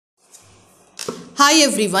Hi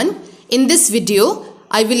everyone, in this video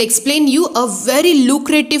I will explain you a very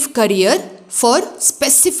lucrative career for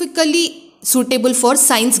specifically suitable for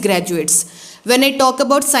science graduates. When I talk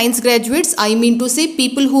about science graduates, I mean to say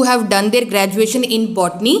people who have done their graduation in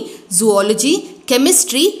botany, zoology,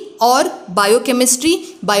 chemistry or biochemistry,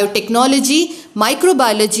 biotechnology,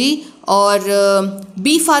 microbiology or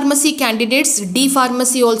B pharmacy candidates, D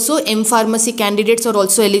pharmacy also, M pharmacy candidates are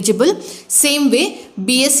also eligible. Same way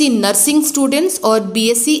BSc nursing students or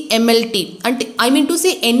BSc MLT, and I mean to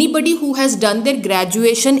say anybody who has done their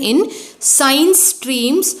graduation in science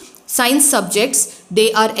streams, science subjects,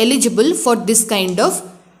 they are eligible for this kind of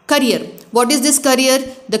career. What is this career?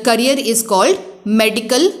 The career is called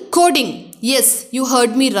medical coding. Yes, you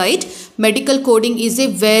heard me right. Medical coding is a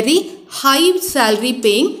very high salary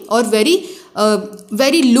paying or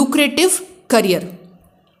very lucrative career.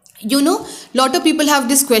 You know, lot of people have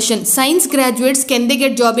this question: science graduates, can they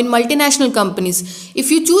get job in multinational companies?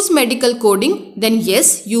 If you choose medical coding, then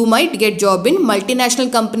yes, you might get job in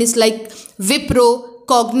multinational companies like Wipro,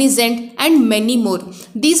 Cognizant and many more.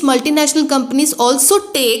 These multinational companies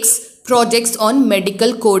also takes projects on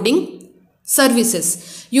medical coding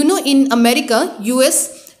services. You know, in America,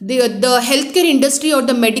 US, the healthcare industry or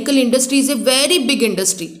the medical industry is a very big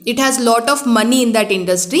industry. It has lot of money in that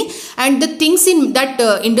industry, and the things in that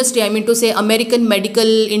industry, I mean to say American medical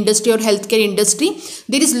industry or healthcare industry,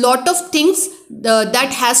 there is lot of things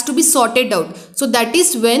that has to be sorted out. So that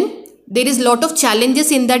is when there is lot of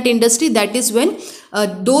challenges in that industry. That is when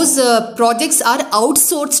those projects are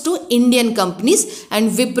outsourced to Indian companies, and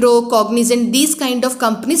Wipro, Cognizant, these kind of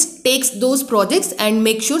companies takes those projects and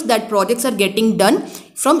make sure that projects are getting done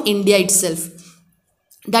from India itself.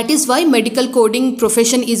 That is why medical coding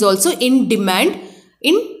profession is also in demand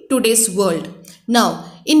in today's world. Now,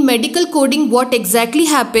 in medical coding, what exactly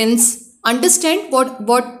happens? Understand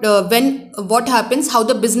what happens, how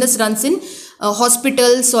the business runs in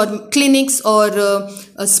hospitals or clinics or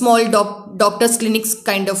small doctors clinics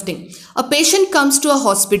kind of thing. A patient comes to a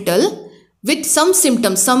hospital with some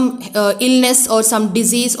symptoms, some illness or some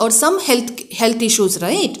disease or some health issues,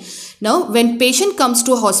 right? Now, when patient comes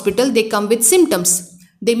to a hospital, they come with symptoms.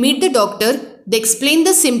 They meet the doctor, they explain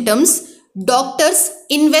the symptoms, doctors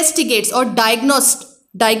investigates or diagnose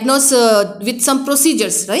with some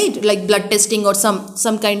procedures, right? Like blood testing or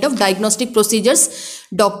some kind of diagnostic procedures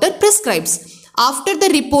doctor prescribes. After the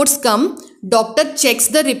reports come, doctor checks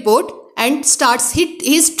the report and starts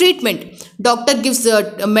his treatment. Doctor gives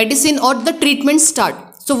the medicine or the treatment start.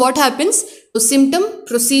 So what happens? So symptom,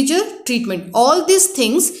 procedure, treatment, all these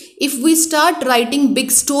things, if we start writing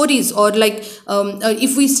big stories or like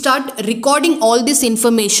if we start recording all this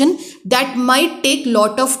information, that might take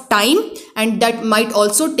lot of time and that might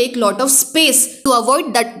also take lot of space. To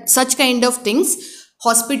avoid that such kind of things,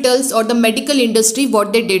 hospitals or the medical industry,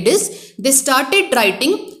 what they did is they started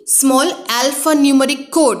writing small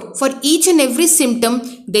alphanumeric code. For each and every symptom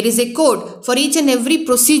there is a code. For each and every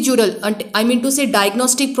procedural, and I mean to say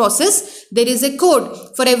diagnostic process, there is a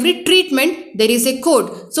code. For every treatment there is a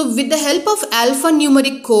code. So with the help of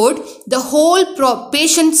alphanumeric code, the whole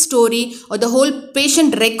patient story or the whole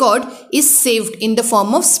patient record is saved in the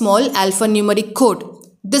form of small alphanumeric code.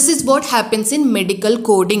 This is what happens in medical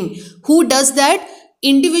coding. Who does that?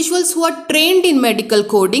 Individuals who are trained in medical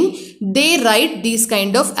coding, they write these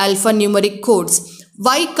kind of alphanumeric codes.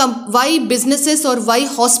 Why businesses or why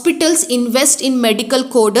hospitals invest in medical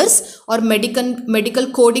coders or medical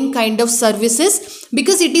coding kind of services?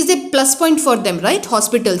 Because it is a plus point for them, right?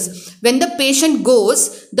 Hospitals, when the patient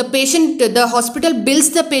goes, the hospital bills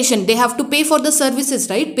the patient. They have to pay for the services,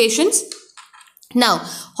 right? Patients. Now,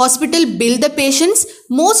 hospital bill the patients.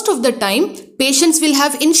 Most of the time, patients will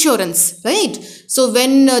have insurance, right? So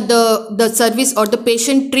when the service or the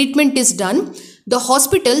patient treatment is done, the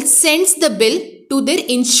hospital sends the bill to their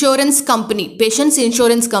insurance company, patient's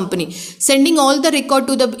insurance company. Sending all the record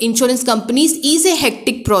to the insurance companies is a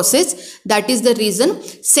hectic process. That is the reason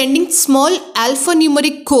sending small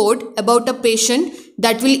alphanumeric code about a patient,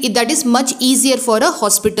 that is much easier for a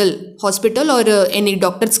hospital or any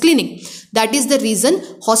doctor's clinic. That is the reason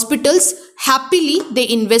hospitals happily they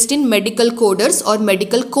invest in medical coders or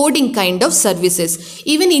medical coding kind of services.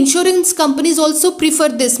 Even insurance companies also prefer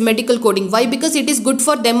this medical coding. Why? Because it is good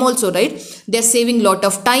for them also, right? They are saving lot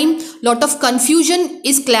of time, lot of confusion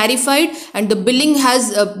is clarified, and the billing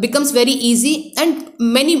has becomes very easy, and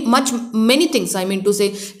many things, I mean to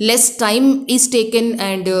say less time is taken,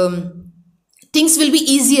 and things will be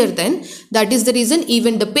easier then. That is the reason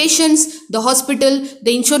even the patients, the hospital,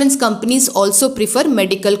 the insurance companies also prefer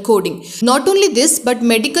medical coding. Not only this, but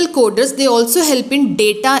medical coders, they also help in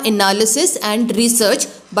data analysis and research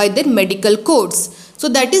by their medical codes. So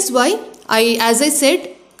that is why as I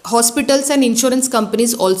said, hospitals and insurance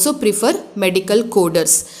companies also prefer medical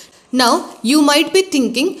coders. Now you might be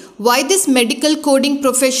thinking why this medical coding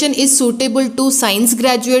profession is suitable to science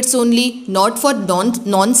graduates only, not for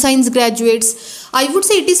non-science graduates. I would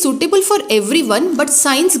say it is suitable for everyone, but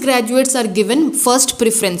science graduates are given first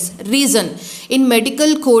preference. Reason: in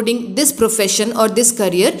medical coding, this profession or this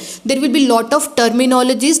career, there will be lot of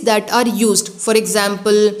terminologies that are used. For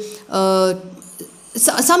example,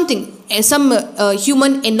 some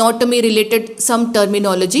human anatomy related some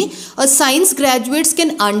terminology. A science graduates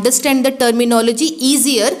can understand the terminology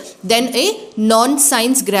easier than a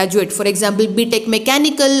non-science graduate. For example, BTech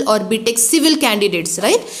mechanical or BTech civil candidates,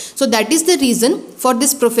 right? So that is the reason for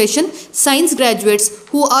this profession, science graduates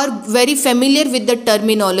who are very familiar with the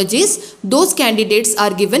terminologies, those candidates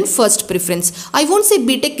are given first preference. I won't say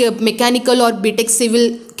BTech mechanical or BTech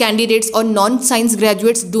civil candidates or non-science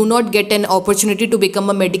graduates do not get an opportunity to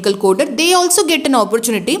become a medical coder. They also get an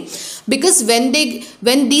opportunity, because when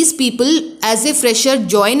these people as a fresher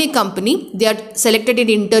join a company, they are selected in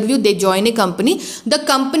interview, they join a company, the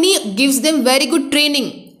company gives them very good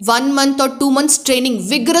training. 1 month or 2 months training,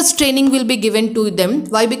 vigorous training will be given to them.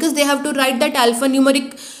 Why? Because they have to write that alphanumeric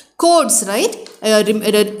codes, right,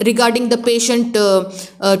 regarding the patient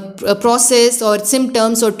process or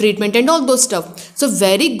symptoms or treatment and all those stuff. So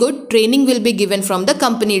very good training will be given from the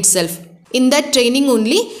company itself. In that training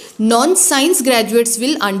only, non-science graduates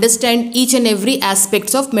will understand each and every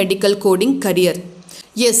aspects of medical coding career.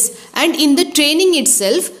 Yes, and in the training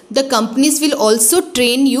itself, the companies will also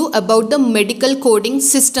train you about the medical coding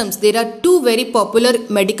systems. There are two very popular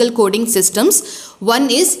medical coding systems. One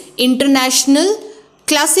is International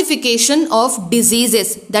Classification of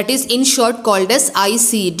Diseases, that is in short called as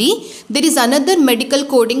ICD. There is another medical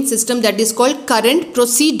coding system that is called Current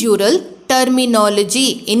Procedural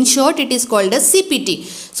Terminology. In short, it is called as CPT.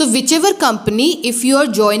 So whichever company, if you are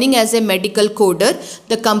joining as a medical coder,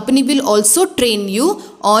 the company will also train you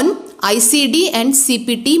on ICD and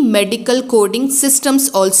CPT medical coding systems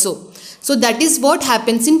also. So that is what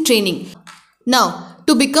happens in training. Now,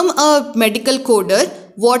 to become a medical coder,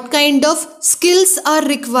 what kind of skills are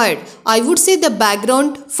required? I would say the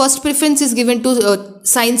background, first preference is given to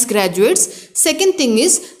science graduates. Second thing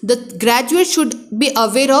is, the graduate should be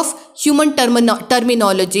aware of human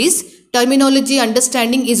terminologies. Terminology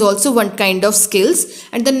understanding is also one kind of skills.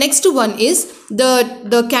 And the next one is,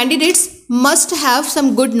 the candidates must have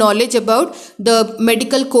some good knowledge about the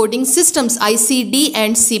medical coding systems, ICD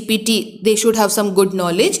and CPT. They should have some good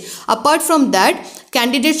knowledge. Apart from that,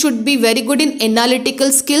 candidates should be very good in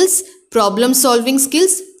analytical skills, problem solving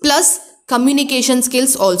skills, plus communication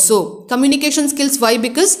skills also. Communication skills, why?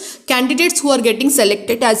 Because candidates who are getting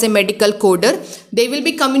selected as a medical coder, they will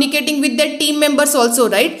be communicating with their team members also,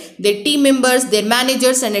 right? Their team members, their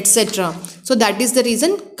managers and etc. So that is the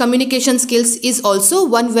reason communication skills is also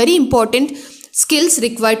one very important skills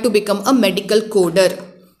required to become a medical coder.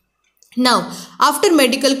 Now, after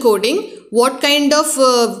medical coding, what kind of,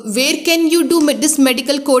 where can you do this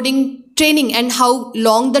medical coding training and how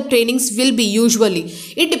long the trainings will be usually?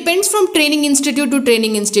 It depends from training institute to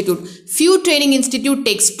training institute. Few training institute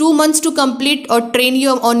takes 2 months to complete or train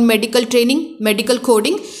you on medical training, medical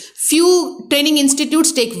coding. Few training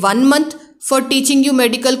institutes take 1 month for teaching you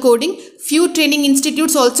medical coding. Few training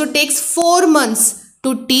institutes also takes 4 months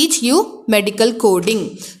to teach you medical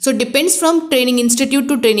coding. So depends from training institute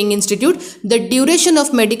to training institute. The duration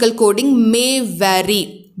of medical coding may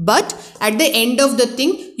vary. But at the end of the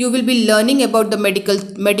thing, you will be learning about the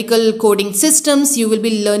medical coding systems. You will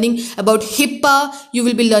be learning about HIPAA. You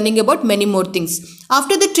will be learning about many more things.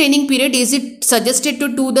 After the training period, is it suggested to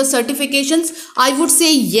do the certifications? I would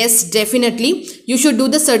say yes, definitely. You should do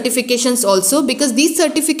the certifications also, because these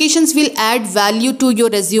certifications will add value to your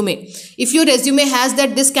resume. If your resume has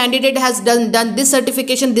that this candidate has done this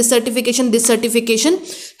certification, this certification, this certification,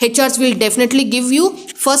 HRs will definitely give you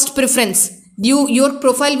first preference. Your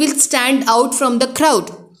profile will stand out from the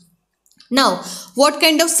crowd. Now, what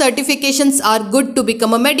kind of certifications are good to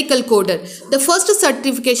become a medical coder? The first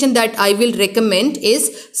certification that I will recommend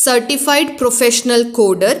is Certified Professional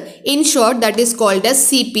Coder. In short, that is called as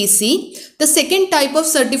CPC. The second type of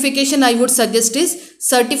certification I would suggest is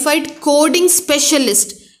Certified Coding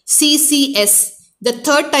Specialist, CCS. The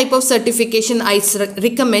third type of certification I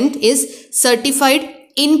recommend is Certified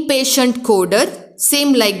Inpatient Coder.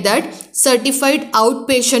 Same like that, Certified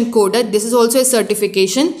Outpatient Coder. This is also a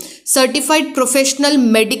certification. Certified Professional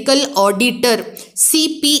Medical Auditor,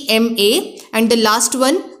 CPMA. and the last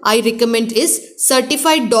one I recommend is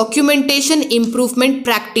Certified Documentation Improvement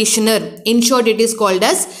Practitioner. In short, it is called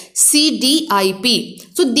as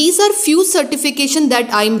CDIP. So these are few certification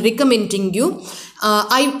that I am recommending you.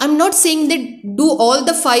 I'm not saying that do all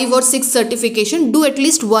the 5 or 6 certification, do at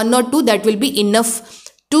least 1 or 2, that will be enough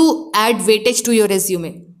to add weightage to your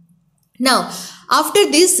resume. Now,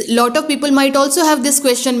 after this, lot of people might also have this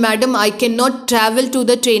question, Madam, I cannot travel to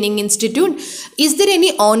the training institute. Is there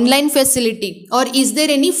any online facility or is there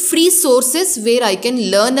any free sources where I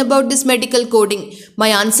can learn about this medical coding? My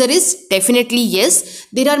answer is definitely yes.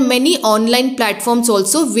 There are many online platforms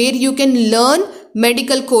also where you can learn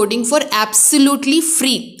medical coding for absolutely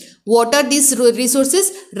free. What are these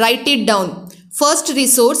resources? Write it down. First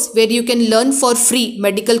resource where you can learn for free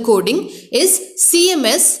medical coding is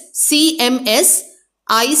CMS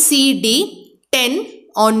ICD 10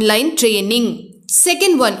 online training.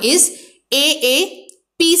 Second one is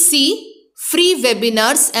AAPC free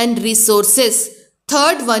webinars and resources.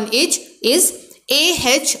 Third one is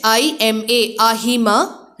AHIMA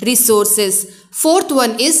resources. Fourth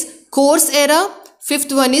one is Coursera.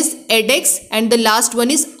 Fifth one is edX, and the last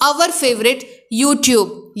one is our favorite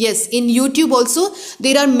YouTube. Yes, in YouTube also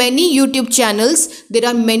there are many YouTube channels, there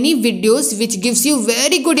are many videos which gives you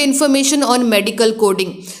very good information on medical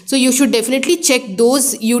coding. So you should definitely check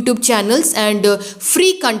those YouTube channels and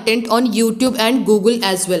free content on YouTube and Google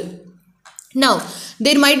as well. Now,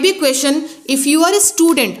 there might be a question, if you are a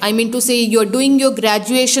student, I mean to say you are doing your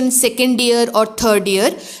graduation second year or third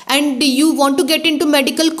year and you want to get into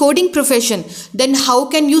medical coding profession, then how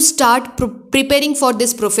can you start preparing for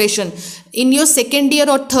this profession? In your second year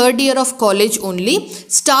or third year of college only,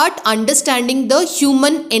 start understanding the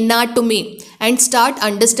human anatomy and start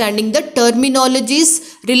understanding the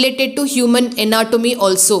terminologies related to human anatomy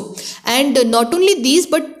also. And not only these,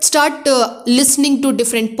 but start listening to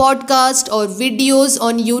different podcasts or videos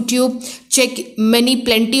on YouTube. Check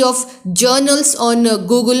plenty of journals on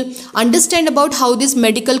Google. Understand about how this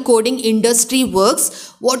medical coding industry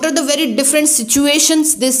works. What are the very different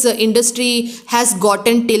situations this industry has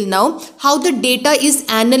gotten till now. How the data is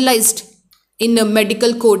analyzed in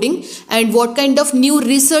medical coding and what kind of new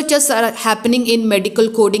researches are happening in medical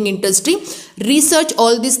coding industry. Research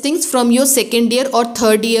all these things from your second year or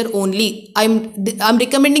third year only. I'm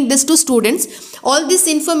recommending this to students. All this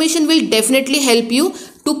information will definitely help you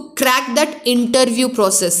to crack that interview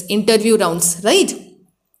process, interview rounds, right?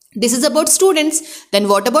 This is about students. Then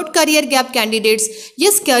what about career gap candidates?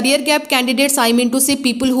 Yes, career gap candidates, I mean to say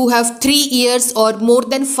people who have 3 years or more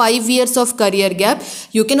than 5 years of career gap.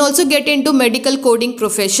 You can also get into medical coding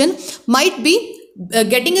profession. Might be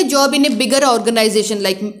getting a job in a bigger organization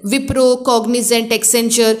like Wipro, Cognizant,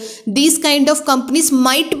 Accenture. These kind of companies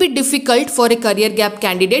might be difficult for a career gap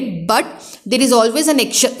candidate, but there is always an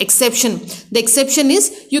exception. The exception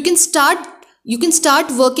is you can start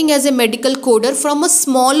working as a medical coder from a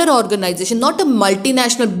smaller organization, not a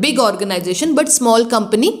multinational big organization, but small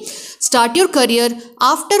company. Start your career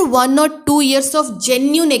after 1 or 2 years of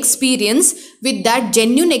genuine experience. With that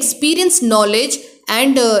genuine experience, knowledge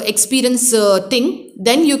and experience thing,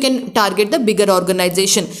 then you can target the bigger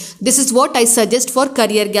organization. This is what I suggest for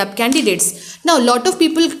career gap candidates. Now, lot of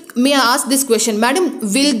people may ask this question, Madam,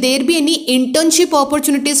 will there be any internship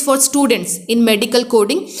opportunities for students in medical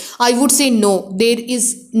coding? I would say no. There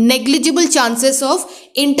is negligible chances of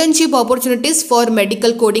internship opportunities for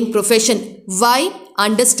medical coding profession. Why?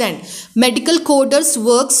 Understand, medical coders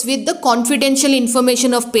works with the confidential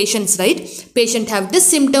information of patients, right? Patient have this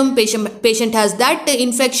symptom, patient has that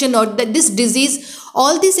infection or this disease.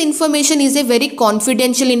 All this information is a very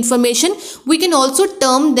confidential information. We can also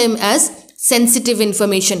term them as sensitive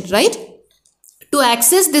information, right? To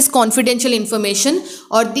access this confidential information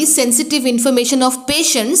or this sensitive information of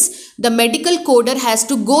patients, the medical coder has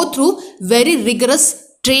to go through very rigorous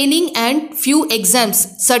training and few exams,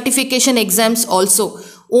 certification exams also.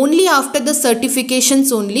 Only after the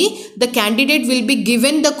certifications only the candidate will be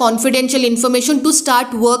given the confidential information to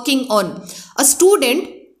start working on. A student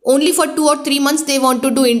only for 2 or 3 months they want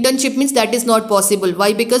to do internship means that is not possible.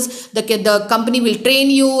 Why? Because the company will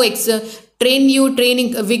train you,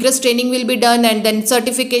 vigorous training will be done, and then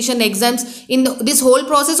certification exams. In this whole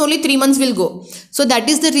process only 3 months will go. So that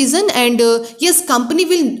is the reason. And yes, company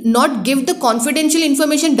will not give the confidential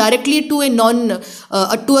information directly to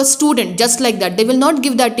a student just like that. They will not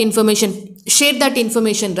give that information, share that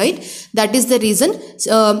information, right? That is the reason.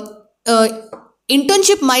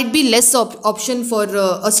 Internship might be less option for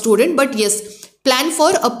a student, but yes, plan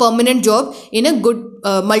for a permanent job in a good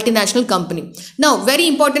multinational company. Now, very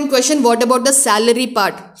important question, what about the salary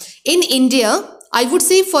part? In India, I would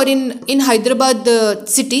say for in Hyderabad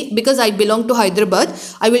city, because I belong to Hyderabad,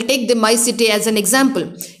 I will take my city as an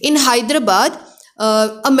example. In Hyderabad,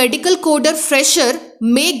 a medical coder fresher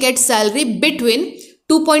may get salary between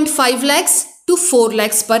 2.5 lakhs to 4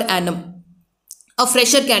 lakhs per annum. A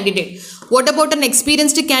fresher candidate. What about an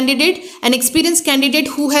experienced candidate? An experienced candidate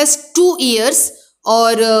who has 2 years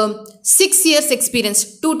or 6 years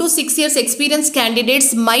experience. 2 to 6 years experience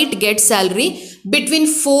candidates might get salary between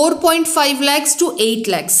 4.5 lakhs to 8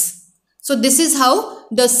 lakhs. So this is how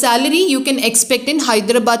the salary you can expect in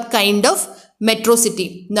Hyderabad kind of metro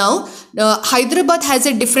city. Now Hyderabad has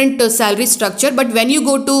a different salary structure, but when you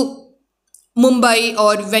go to Mumbai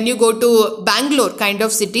or when you go to Bangalore kind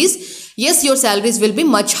of cities, yes, your salaries will be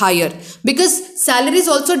much higher, because salaries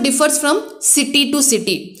also differs from city to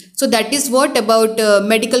city. So that is what about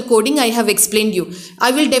medical coding I have explained you.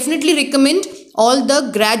 I will definitely recommend all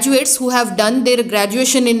the graduates who have done their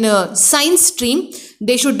graduation in science stream.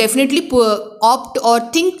 They should definitely opt or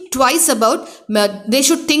think twice about,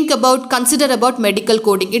 consider about medical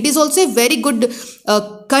coding. It is also a very good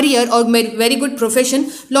career or very good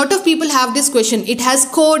profession. Lot of people have this question. It has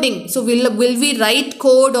coding. So will we write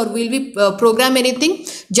code or will we program anything?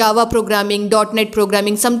 Java programming, .NET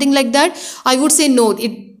programming, something like that. I would say no.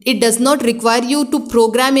 It does not require you to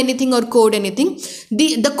program anything or code anything.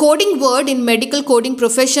 The coding word in medical coding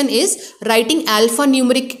profession is writing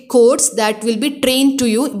alphanumeric codes that will be trained to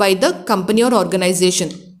you by the company or organization.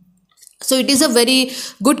 So it is a very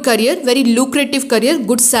good career, very lucrative career,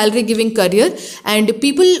 good salary giving career, and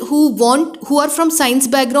people who are from science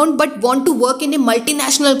background but want to work in a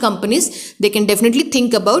multinational companies, they can definitely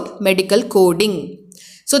think about medical coding.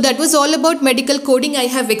 So that was all about medical coding. I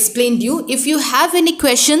have explained you. If you have any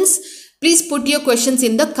questions, please put your questions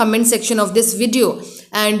in the comment section of this video.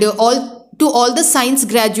 And to all the science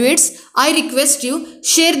graduates, I request you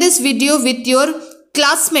share this video with your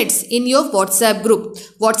classmates in your WhatsApp group,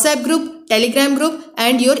 Telegram group,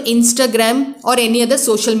 and your Instagram or any other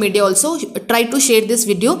social media also. Try to share this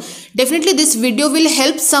video. Definitely this video will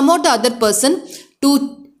help some or the other person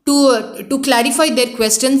to clarify their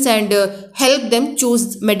questions and help them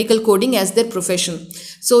choose medical coding as their profession.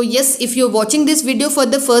 So yes, if you're watching this video for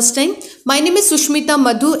the first time, my name is Sushmita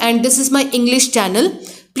Madhu and this is my English channel.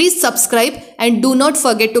 Please subscribe and do not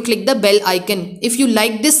forget to click the bell icon. If you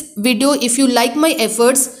like this video, if you like my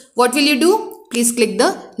efforts, what will you do? Please click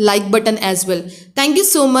the like button as well. Thank you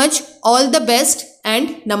so much. All the best and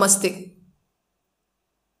namaste.